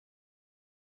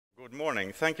Good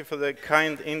morning. Thank you for the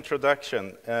kind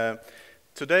introduction.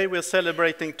 Today we're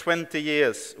celebrating 20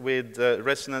 years with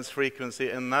resonance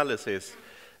frequency analysis,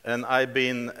 and I've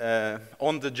been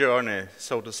on the journey,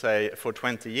 so to say, for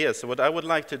 20 years. So what I would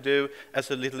like to do as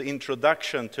a little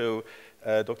introduction to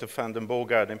Dr. van den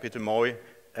Boogaard and Peter Moy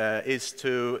is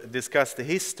to discuss the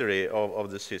history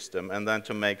of the system and then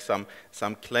to make some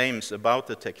claims about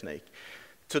the technique.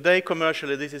 Today,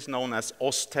 commercially, this is known as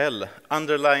Osstell.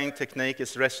 Underlying technique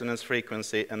is resonance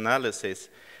frequency analysis.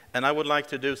 And I would like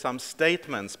to do some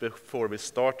statements before we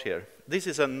start here. This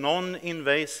is a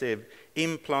non-invasive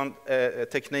implant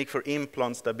technique for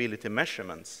implant stability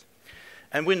measurements.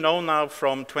 And we know now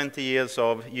from 20 years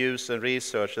of use and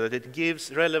research that it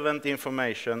gives relevant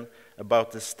information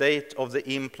about the state of the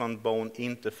implant bone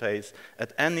interface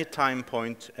at any time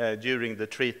point during the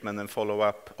treatment and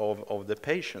follow-up of the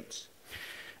patients.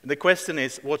 The question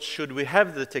is, what should we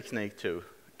have the technique to?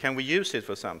 Can we use it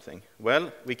for something?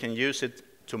 Well, we can use it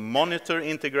to monitor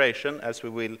integration, as we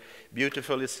will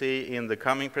beautifully see in the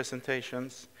coming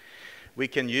presentations. We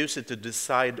can use it to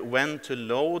decide when to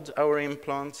load our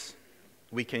implants.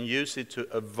 We can use it to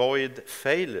avoid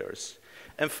failures.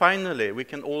 And finally, we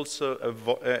can also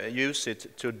use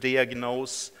it to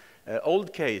diagnose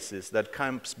old cases that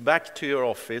comes back to your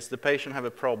office. The patient have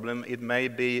a problem, it may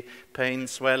be pain,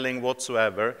 swelling,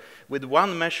 whatsoever. With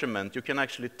one measurement, you can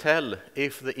actually tell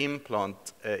if the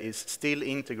implant is still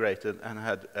integrated and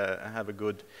have a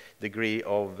good degree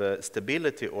of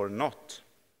stability or not.